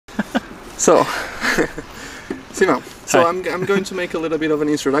So, Simão. So Hi. I'm going to make a little bit of an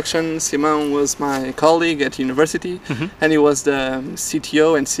introduction. Simão was my colleague at university, and he was the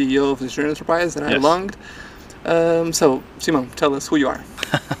CTO and CEO of the Student Enterprise that I Yes. belonged. So, Simão, tell us who you are.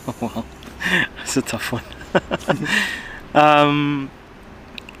 Well, that's a tough one. I'm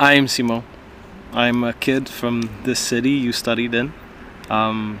Simão. I'm a kid from this city you studied in.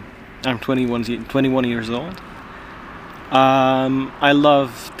 I'm 21 years old. I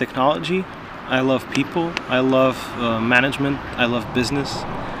love technology. I love people. I love management. I love business.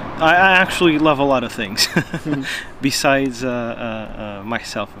 I actually love a lot of things besides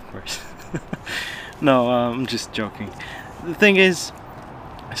myself, of course. No, I'm just joking. The thing is,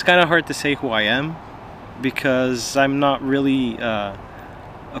 it's kind of hard to say who I am because I'm not really a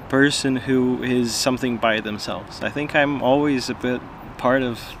person who is something by themselves. I think I'm always a bit part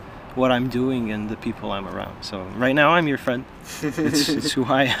of what I'm doing and the people I'm around. So right now I'm your friend. It's who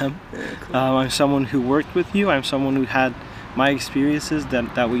I am. Yeah, cool. I'm someone who worked with you. I'm someone who had my experiences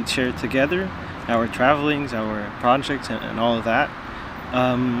that we shared together, our travelings, our projects, and all of that.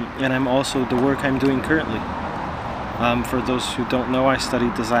 And I'm also the work I'm doing currently. For those who don't know, I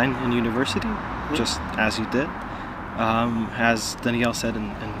studied design in university, just as you did. As Danielle said,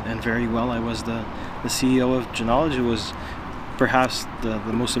 and very well, I was the CEO of Genology. It was perhaps the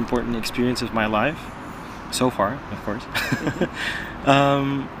most important experience of my life so far, of course.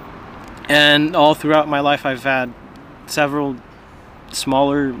 And all throughout my life I've had several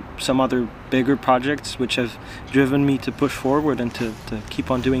smaller, some other bigger projects which have driven me to push forward and to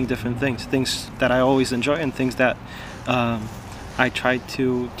keep on doing different things that I always enjoy, and things that I try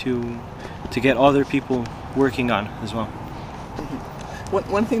to get other people working on as well.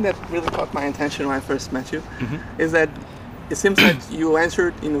 One thing that really caught my attention when I first met you is that it seems like you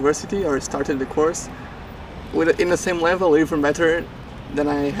entered university or started the course in the same level, or even better than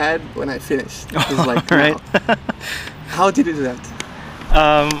I had when I finished. It's like, Right. wow. How did you do that?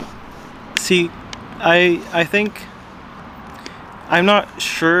 See, I think I'm not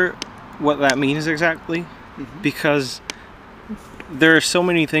sure what that means exactly, because there are so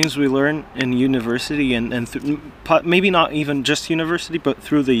many things we learn in university, and maybe not even just university, but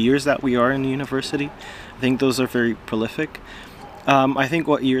through the years that we are in university. I think those are very prolific. I think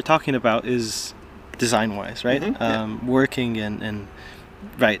what you're talking about is design-wise, right? Working and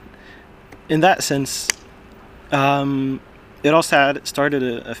right. In that sense, it all started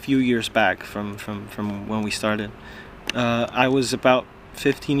a few years back from when we started. I was about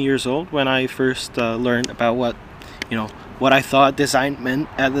 15 years old when I first learned about what I thought design meant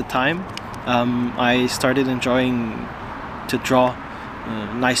at the time. I started enjoying to draw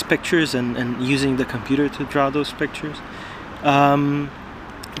nice pictures and using the computer to draw those pictures.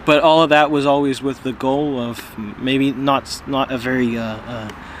 But all of that was always with the goal of maybe not a very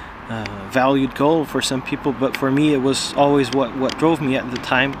valued goal for some people, but for me it was always what drove me at the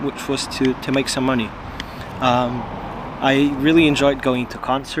time, which was to make some money. I really enjoyed going to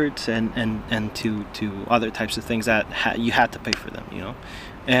concerts and to other types of things that you had to pay for them,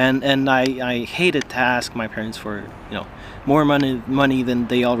 and I hated to ask my parents for more money than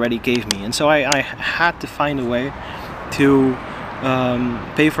they already gave me, and so I had to find a way to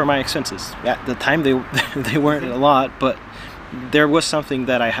pay for my expenses. At the time they weren't a lot, but there was something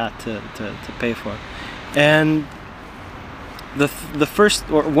that I had to pay for. And the first,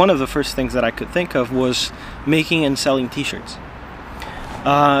 or one of the first things that I could think of was making and selling t-shirts.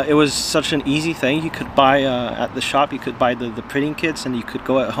 It was such an easy thing. You could buy at the shop, you could buy the printing kits, and you could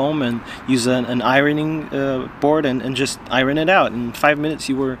go at home and use an ironing board and just iron it out. In 5 minutes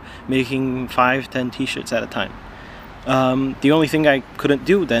you were making 5-10 t-shirts at a time. The only thing I couldn't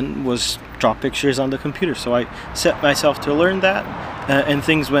do then was draw pictures on the computer, so I set myself to learn that, and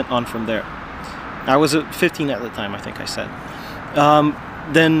things went on from there. I was 15 at the time, I think I said.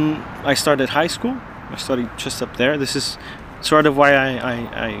 Then I started high school. I studied just up there. This is sort of why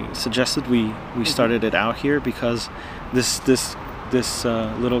I suggested we started it out here, because this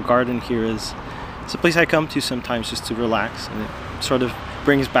little garden here it's a place I come to sometimes just to relax, and it sort of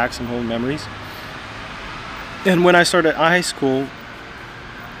brings back some old memories. And when I started high school,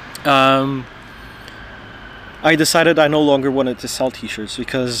 I decided I no longer wanted to sell t-shirts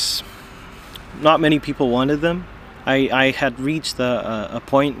because not many people wanted them. I had reached a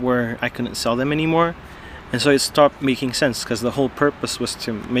point where I couldn't sell them anymore, and so it stopped making sense, because the whole purpose was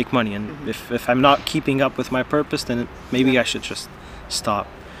to make money, and if I'm not keeping up with my purpose, then maybe I should just stop.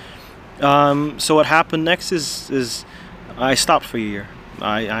 So what happened next is I stopped for a year.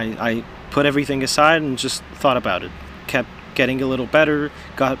 I put everything aside and just thought about it. Kept getting a little better,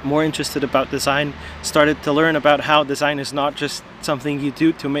 got more interested about design, started to learn about how design is not just something you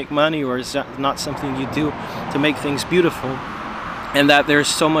do to make money, or is that not something you do to make things beautiful, and that there's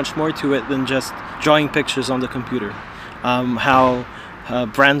so much more to it than just drawing pictures on the computer. How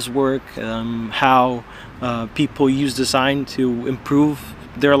brands work, how people use design to improve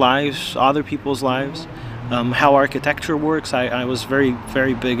their lives, other people's lives, how architecture works. I was very,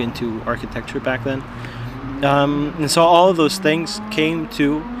 very big into architecture back then. And so all of those things came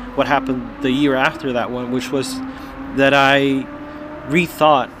to what happened the year after that one, which was that I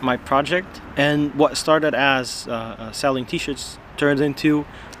rethought my project, and what started as selling t-shirts turned into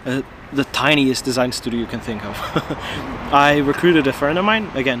the tiniest design studio you can think of. I recruited a friend of mine,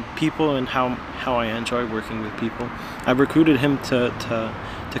 again, people and how I enjoy working with people. I recruited him to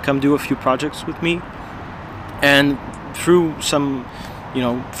come do a few projects with me, and through some,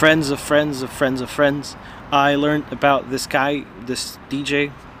 friends of friends of friends of friends, I learned about this guy, this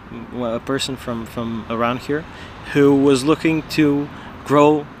DJ, a person from around here, who was looking to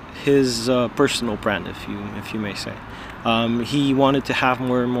grow his personal brand, if you may say. He wanted to have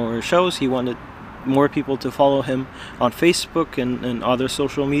more and more shows. He wanted more people to follow him on Facebook and other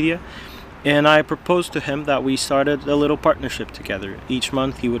social media. And I proposed to him that we started a little partnership together. Each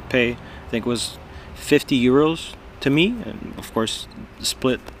month he would pay, I think it was 50 euros to me, and of course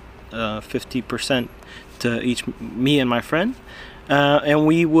split 50% to each, me and my friend. And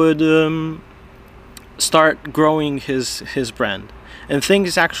we would start growing his brand. And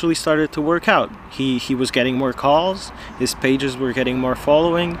things actually started to work out. He was getting more calls, his pages were getting more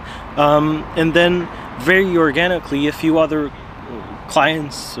following, and then very organically a few other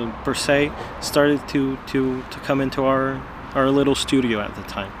clients per se started to come into our little studio at the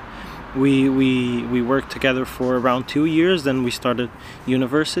time. We worked together for around 2 years, then we started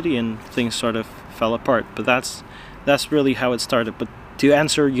university and things sort of fell apart. But that's really how it started. But to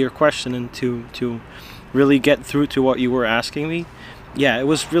answer your question and to really get through to what you were asking me, yeah, it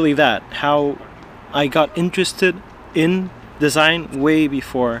was really that, how I got interested in design way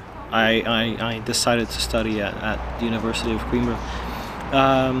before I decided to study at the University of Coimbra.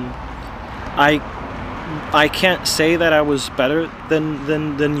 I can't say that I was better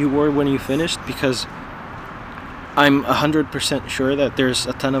than you were when you finished, because I'm 100% sure that there's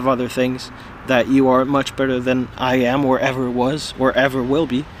a ton of other things that you are much better than I am, or ever was, or ever will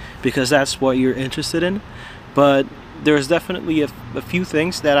be, because that's what you're interested in. But there's definitely a few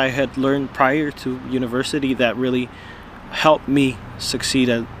things that I had learned prior to university that really helped me succeed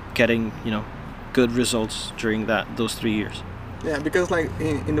at getting, good results during those 3 years. Yeah, because like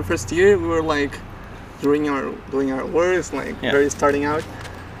in the first year we were like doing our works, like very starting out,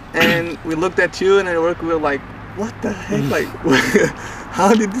 and we looked at you and your work. We were like, what the heck? Like,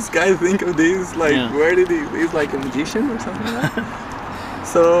 how did this guy think of this? Like, where did he's like a magician or something like that?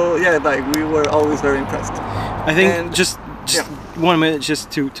 So yeah, like we were always very impressed. I think just 1 minute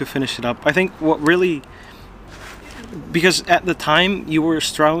just to finish it up. I think what really, because at the time you were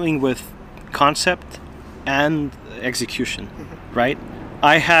struggling with concept and execution, right?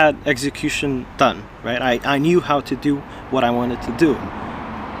 I had execution done, right? I knew how to do what I wanted to do.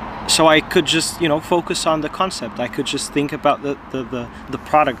 So I could just, focus on the concept. I could just think about the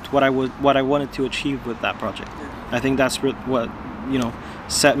product, what I wanted to achieve with that project. I think that's what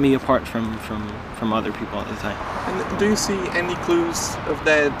set me apart from other people at the time. And do you see any clues of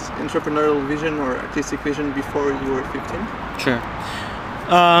that entrepreneurial vision or artistic vision before you were 15? Sure.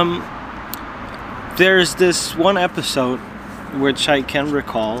 There's this one episode which I can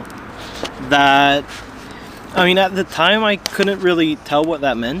recall that, at the time I couldn't really tell what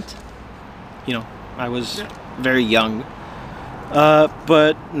that meant. I was very young.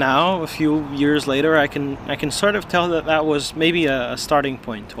 But now, a few years later, I can sort of tell that was maybe a starting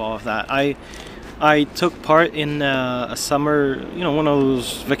point to all of that. I took part in a summer, one of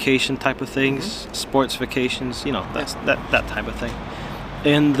those vacation type of things, sports vacations, that type of thing,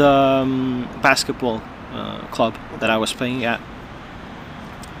 in the basketball club that I was playing at.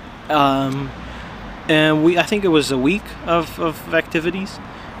 And I think it was a week of activities,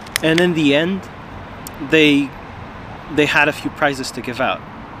 and in the end, they had a few prizes to give out,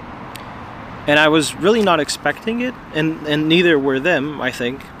 and I was really not expecting it, and neither were them, I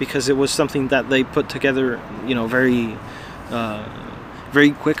think, because it was something that they put together, very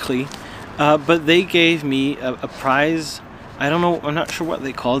very quickly. But they gave me a prize. I don't know, I'm not sure what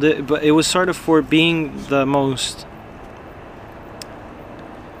they called it, but it was sort of for being the most,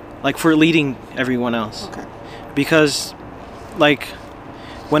 like, for leading everyone else. Okay. Because, like,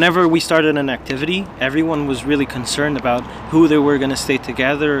 whenever we started an activity, everyone was really concerned about who they were going to stay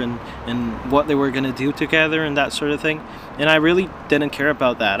together and what they were going to do together and that sort of thing. And I really didn't care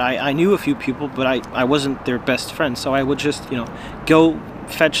about that. I knew a few people, but I wasn't their best friend. So I would just, go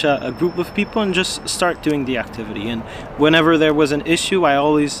fetch a group of people and just start doing the activity. And whenever there was an issue, I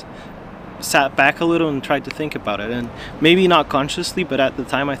always sat back a little and tried to think about it. And maybe not consciously, but at the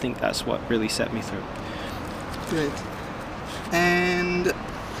time, I think that's what really set me through. Great. And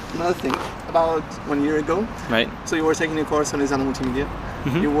another thing, about 1 year ago, Right. so you were taking a course on design multimedia.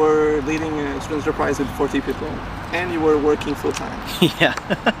 Mm-hmm. You were leading a student enterprise with 40 people, and you were working full time. Yeah.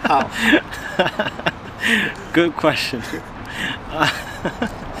 How? Good question.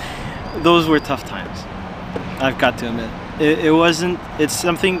 Those were tough times, I've got to admit. It wasn't, it's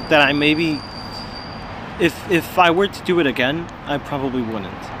something that I maybe, if I were to do it again, I probably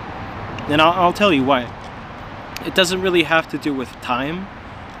wouldn't. And I'll tell you why. It doesn't really have to do with time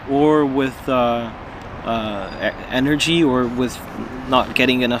or with energy or with not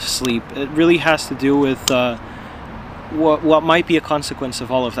getting enough sleep. It really has to do with what might be a consequence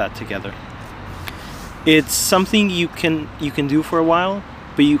of all of that together. It's something you can do for a while,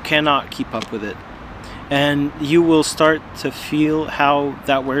 but you cannot keep up with it. And you will start to feel how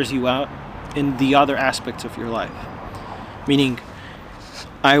that wears you out in the other aspects of your life. Meaning,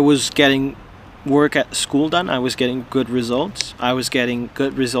 I was getting work at school done, I was getting good results, I was getting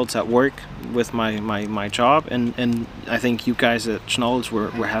good results at work with my job, and I think you guys at Knowledge were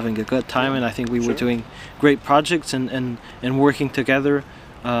having a good time, and I think we were doing great projects and working together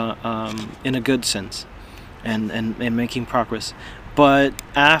in a good sense and making progress. But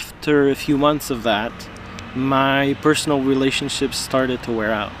after a few months of that, my personal relationships started to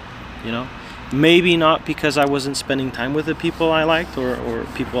wear out, Maybe not because I wasn't spending time with the people I liked or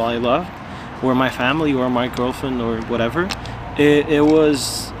people I loved, or my family or my girlfriend or whatever. It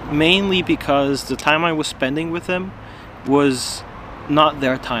was mainly because the time I was spending with them was not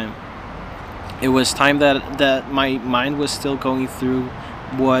their time. It was time that my mind was still going through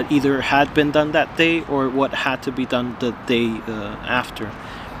what either had been done that day or what had to be done the day after.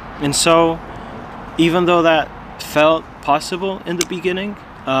 And so, even though that felt possible in the beginning,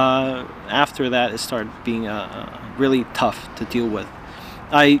 after that it started being really tough to deal with.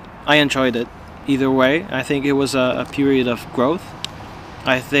 I enjoyed it either way. I think it was a period of growth.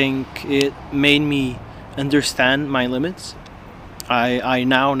 I think it made me understand my limits. I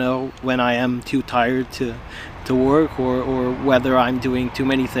now know when I am too tired to work or whether I'm doing too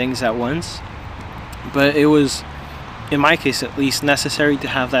many things at once. But it was, in my case at least, necessary to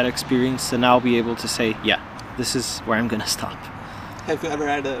have that experience to now be able to say, yeah, this is where I'm gonna stop. Have you ever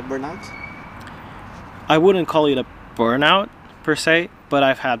had a burnout? I wouldn't call it a burnout per se, but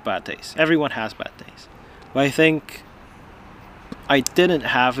I've had bad days. Everyone has bad days. What I think I didn't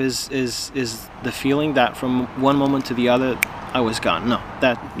have is the feeling that from one moment to the other I was gone. No,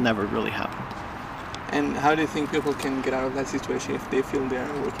 that never really happened. And how do you think people can get out of that situation if they feel they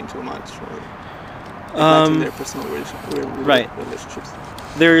are working too much or neglecting their personal relationships?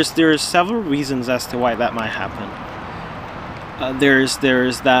 There's several reasons as to why that might happen. There's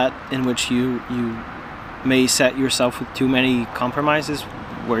that in which you may set yourself with too many compromises,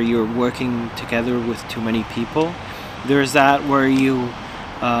 where you're working together with too many people. There's that where you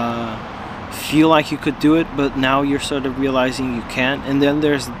feel like you could do it, but now you're sort of realizing you can't. And then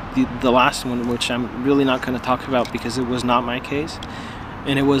there's the last one, which I'm really not going to talk about because it was not my case.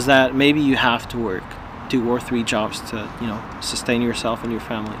 And it was that maybe you have to work 2 or 3 jobs to, sustain yourself and your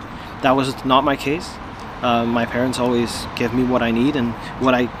family. That was not my case. My parents always give me what I need, and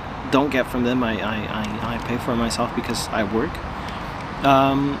what I don't get from them, I pay for myself because I work.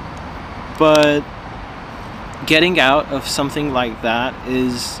 But getting out of something like that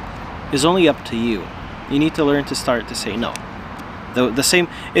is only up to you. You need to learn to start to say no. The same,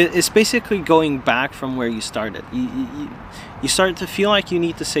 it's basically going back from where you started. You start to feel like you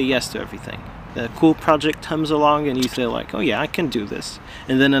need to say yes to everything. A cool project comes along and you feel like, oh yeah, I can do this.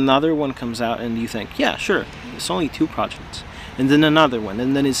 And then another one comes out and you think, yeah, sure, it's only 2 projects. And then another one,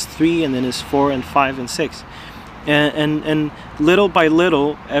 and then it's 3, and then it's 4 and 5 and 6. And little by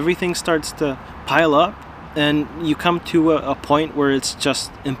little, everything starts to pile up, and you come to a point where it's just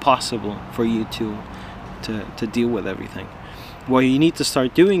impossible for you to deal with everything. What you need to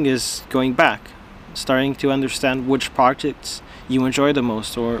start doing is going back, starting to understand which projects you enjoy the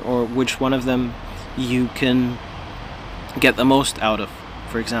most, or which one of them you can get the most out of,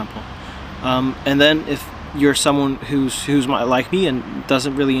 for example. And then if you're someone who's like me and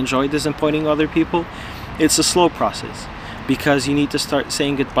doesn't really enjoy disappointing other people, it's a slow process, because you need to start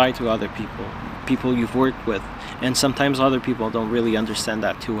saying goodbye to other people. people you've worked with, and sometimes other people don't really understand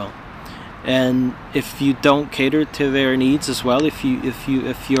that too well. And if you don't cater to their needs as well, if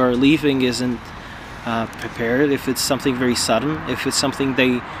your leaving isn't prepared, if it's something very sudden, if it's something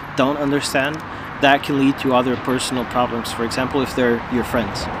they don't understand, that can lead to other personal problems. For example, if they're your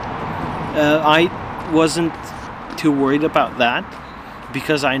friends. I wasn't too worried about that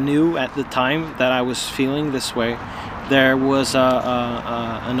because I knew at the time that I was feeling this way, there was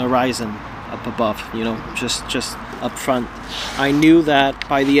an horizon up above, you know, just up front. I knew that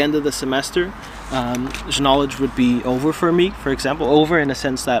by the end of the semester, knowledge would be over for me, for example, over in a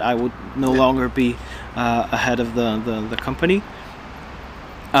sense that I would no longer be ahead of the company.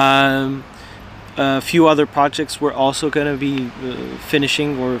 A few other projects were also going to be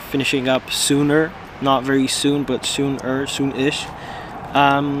finishing up sooner, not very soon, but soon-ish.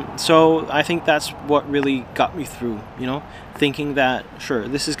 So I think that's what really got me through, you know, thinking that sure,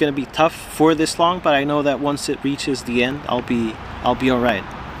 this is going to be tough for this long, but I know that once it reaches the end, I'll be all right.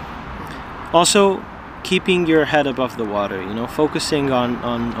 Also, keeping your head above the water, you know, focusing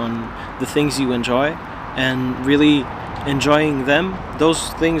on the things you enjoy and really enjoying them, those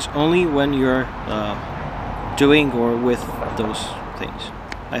things only when you're doing or with those things.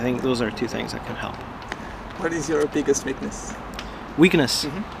 I think those are two things that can help. What is your biggest weakness? Weakness?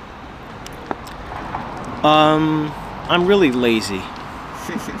 I'm really lazy.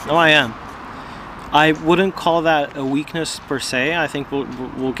 No, I am. I wouldn't call that a weakness per se. I think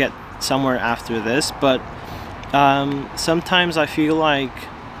we'll get somewhere after this, but sometimes I feel like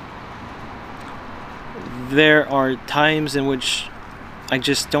there are times in which I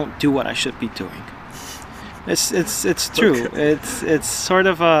just don't do what I should be doing. It's true. It's sort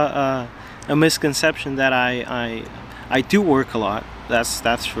of a misconception that I do work a lot.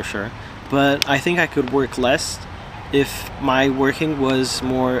 That's for sure. But I think I could work less if my working was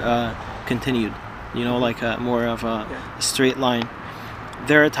more continued. You know, like more of a straight line.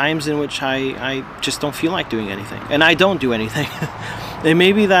 There are times in which I just don't feel like doing anything, and I don't do anything. And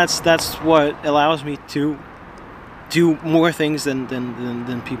maybe that's what allows me to do more things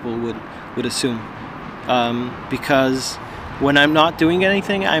than people would assume. Because when I'm not doing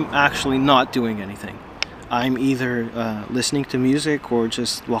anything, I'm actually not doing anything. I'm either listening to music or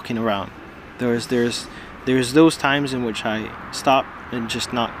just walking around. There's those times in which I stop and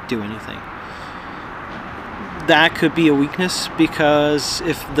just not do anything. That could be a weakness, because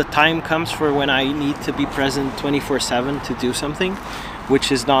if the time comes for when I need to be present 24/7 to do something,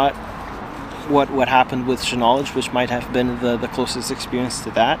 which is not what happened with knowledge, which might have been the closest experience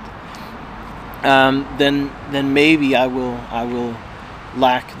to that, then maybe I will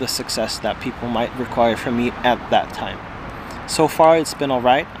lack the success that people might require from me at that time. So far it's been all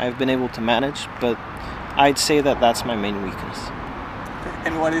right. I've been able to manage, but I'd say that that's my main weakness.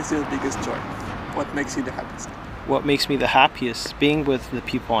 And what is your biggest joy? What makes you the happiest? What makes me the happiest? Being with the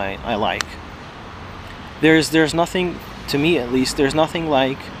people I like. There's nothing, to me at least, there's nothing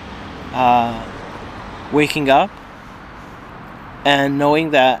like waking up and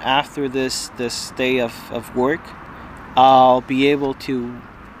knowing that after this day of work, I'll be able to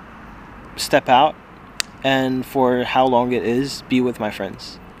step out and, for how long it is, be with my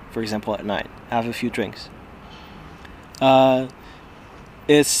friends. For example, at night, have a few drinks.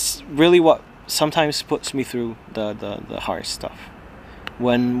 It's really what sometimes puts me through the hard stuff.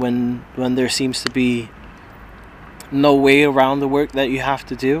 When there seems to be no way around the work that you have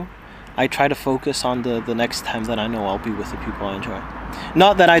to do, I try to focus on the next time that I know I'll be with the people I enjoy.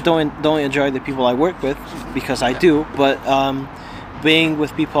 Not that I don't enjoy the people I work with, because I do, but being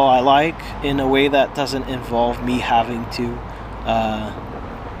with people I like in a way that doesn't involve me having to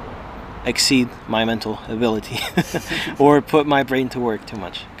exceed my mental ability or put my brain to work too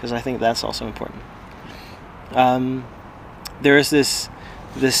much, because I think that's also important. There is this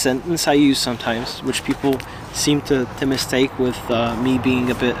sentence I use sometimes, which people seem to mistake with me being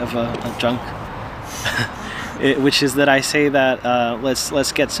a bit of a drunk, which is that I say that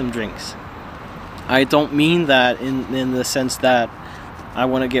let's get some drinks. I don't mean that in the sense that I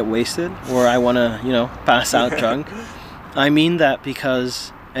want to get wasted or I want to pass out drunk. I mean that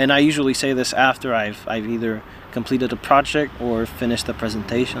because, and I usually say this after I've either completed a project or finished a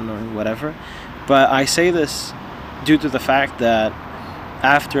presentation or whatever, but I say this due to the fact that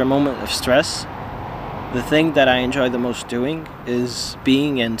after a moment of stress, the thing that I enjoy the most doing is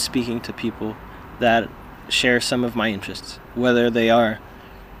being and speaking to people that share some of my interests, whether they are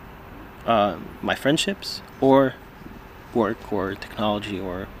my friendships or work or technology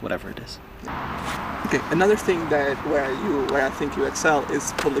or whatever it is. Okay, another thing where I think you excel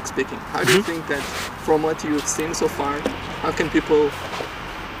is public speaking. How do you think that, from what you've seen so far, how can people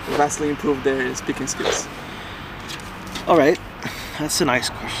vastly improve their speaking skills? All right, that's a nice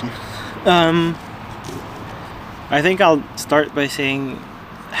question. I think I'll start by saying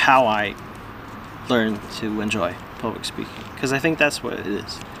how I learned to enjoy public speaking, because I think that's what it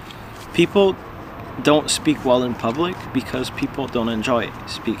is. People don't speak well in public because people don't enjoy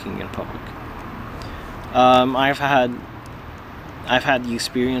speaking in public. I've had the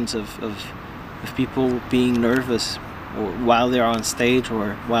experience of people being nervous while they're on stage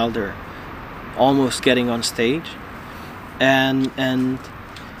or while they're almost getting on stage, and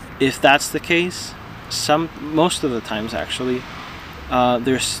if that's the case, most of the times actually,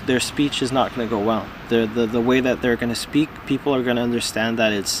 their speech is not going to go well. The way that they're going to speak, people are going to understand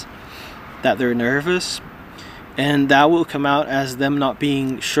that they're nervous, and that will come out as them not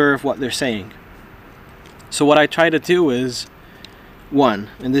being sure of what they're saying. So what I try to do is, one,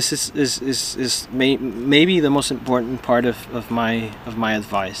 and this is maybe the most important part of my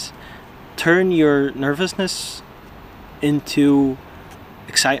advice: turn your nervousness into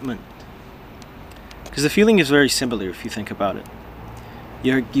excitement, because the feeling is very similar if you think about it.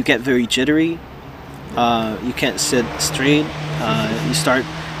 You get very jittery. You can't sit straight. You start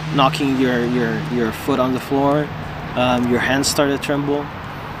knocking your foot on the floor. Your hands start to tremble.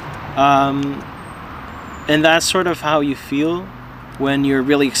 And that's sort of how you feel when you're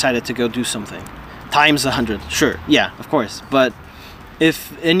really excited to go do something. Times 100, sure, yeah, of course. But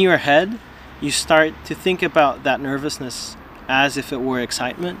if in your head you start to think about that nervousness as if it were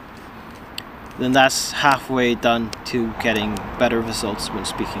excitement, then that's halfway done to getting better results when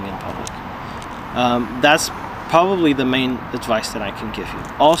speaking in public. That's probably the main advice that I can give you.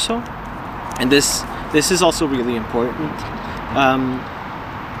 Also, and this is also really important,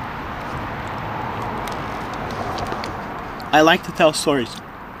 I like to tell stories.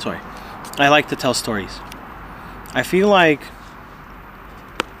 I like to tell stories. I feel like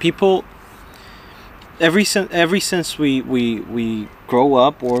people, ever since we grow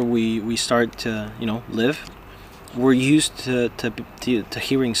up or we start to live, we're used to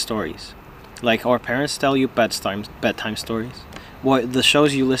hearing stories. Like our parents tell you bedtime stories. What the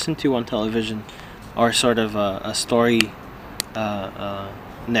shows you listen to on television are sort of a story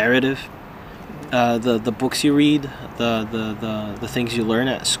narrative. The books you read, the things you learn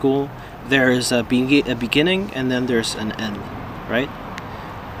at school, there is a beginning and then there's an end, right?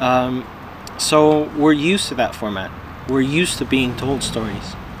 So we're used to that format. We're used to being told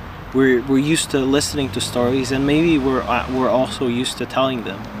stories. We're used to listening to stories, and maybe we're also used to telling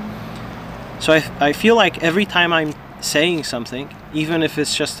them. So I feel like every time I'm saying something, even if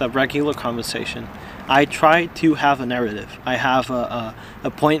it's just a regular conversation, I try to have a narrative. I have a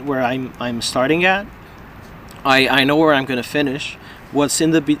point where I'm starting at. I know where I'm going to finish. What's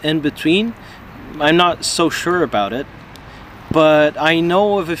in between, I'm not so sure about it, but I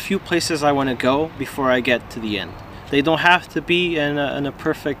know of a few places I want to go before I get to the end. They don't have to be in a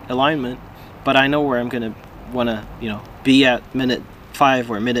perfect alignment, but I know where I'm going to want to be at minute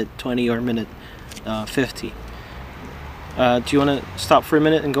 5 or minute 20 or minute 50. Do you want to stop for a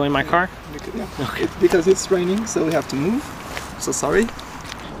minute and go in my car? Yeah. Okay. Because it's raining, so we have to move. So sorry.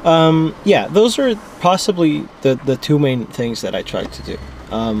 Yeah, those are possibly the two main things that I tried to do.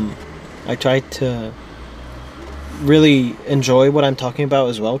 I tried to really enjoy what I'm talking about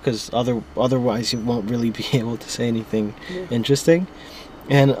as well, because otherwise you won't really be able to say anything interesting.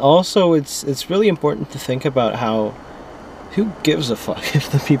 And also it's really important to think about who gives a fuck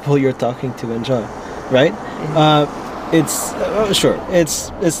if the people you're talking to enjoy, right? It's sure,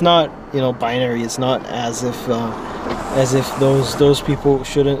 it's not binary. It's not as if those people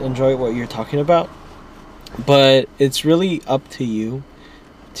shouldn't enjoy what you're talking about, but it's really up to you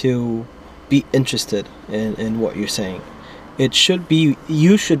to be interested in what you're saying. You should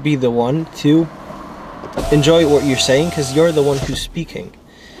be the one to enjoy what you're saying, because you're the one who's speaking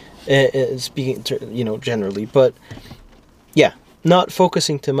generally. But yeah, not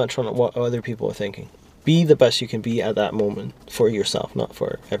focusing too much on what other people are thinking. Be the best you can be at that moment for yourself, not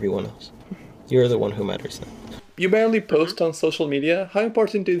for everyone else. You're the one who matters then. You barely post on social media. How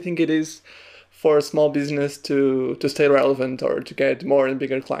important do you think it is for a small business to stay relevant or to get more and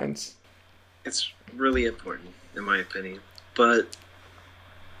bigger clients? It's really important, in my opinion, but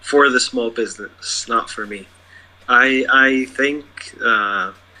for the small business, not for me. I think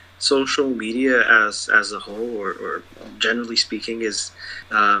social media as a whole, or generally speaking, is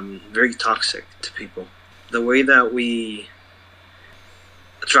very toxic to people. The way that we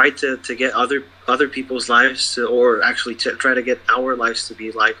try to get other people's lives to, or actually to try to get our lives to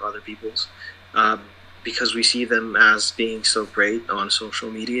be like other people's, because we see them as being so great on social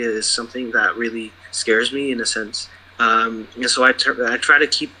media, is something that really scares me in a sense. And so I try to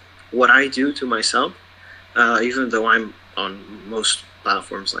keep what I do to myself, even though I'm on most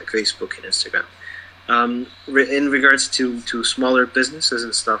platforms like Facebook and Instagram. In regards to smaller businesses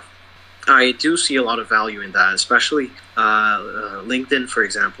and stuff, I do see a lot of value in that, especially LinkedIn, for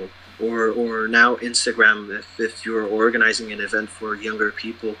example, or now Instagram. If you're organizing an event for younger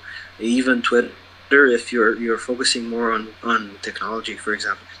people, even Twitter, if you're focusing more on technology, for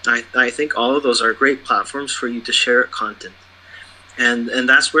example. I think all of those are great platforms for you to share content, and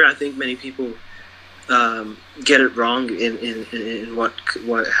that's where I think many people get it wrong in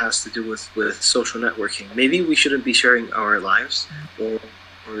what has to do with social networking. Maybe we shouldn't be sharing our lives or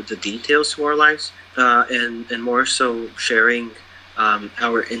the details to our lives, and more so sharing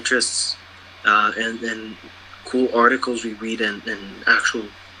our interests and cool articles we read and actual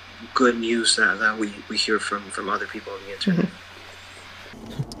good news that we hear from other people on the internet.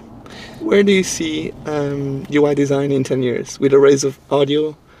 Where do you see UI design in 10 years with the rise of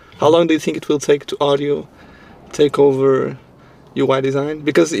audio? How long do you think it will take to audio take over UI design?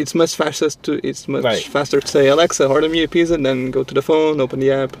 Because it's much faster to say, Alexa, order me a pizza, and then go to the phone, open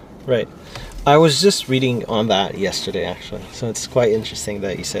the app. Right. I was just reading on that yesterday, actually, so it's quite interesting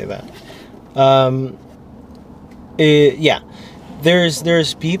that you say that.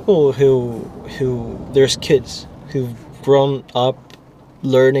 There's people who there's kids who've grown up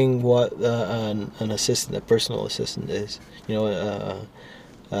learning what an assistant, a personal assistant is. You know,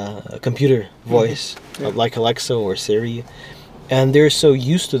 a computer voice, like Alexa or Siri, and they're so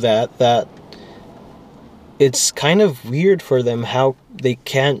used to that it's kind of weird for them how they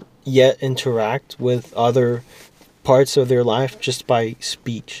can't yet interact with other parts of their life just by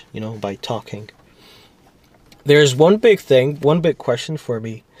speech, by talking. There's one big question for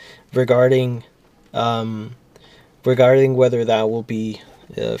me regarding whether that will be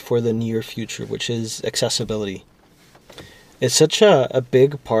for the near future, which is accessibility. It's such a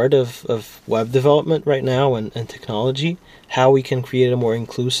big part of web development right now and technology, how we can create a more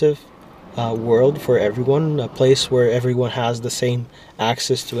inclusive world for everyone, a place where everyone has the same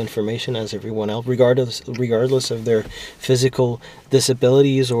access to information as everyone else, regardless of their physical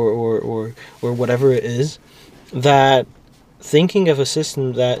disabilities or whatever it is. That thinking of a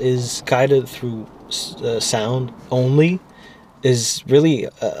system that is guided through sound only is really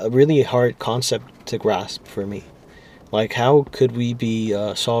a really hard concept to grasp for me. Like, how could we be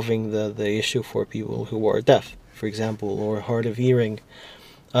solving the issue for people who are deaf, for example, or hard of hearing?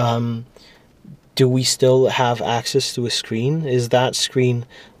 Do we still have access to a screen? Is that screen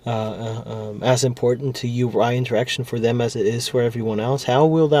as important to UI interaction for them as it is for everyone else? How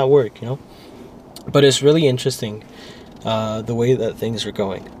will that work, But it's really interesting the way that things are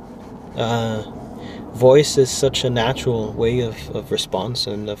going. Voice is such a natural way of response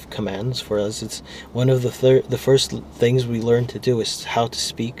and of commands for us. It's one of the first things we learn to do is how to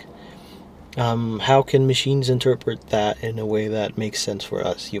speak. How can machines interpret that in a way that makes sense for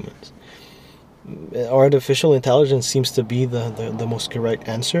us humans? Artificial intelligence seems to be the most correct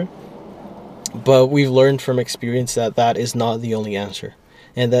answer, but we've learned from experience that is not the only answer,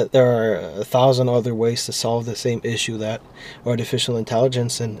 and that there are 1,000 other ways to solve the same issue that artificial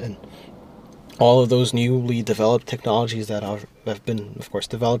intelligence and all of those newly developed technologies that have been, of course,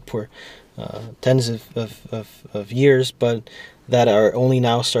 developed for tens of years, but that are only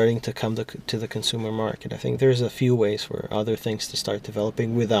now starting to come to the consumer market. I think there's a few ways for other things to start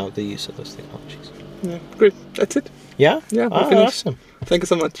developing without the use of those technologies. Yeah, great. That's it. Yeah? Yeah, Awesome. Thank you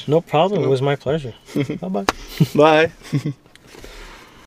so much. No problem. It was my pleasure. Bye-bye. Bye.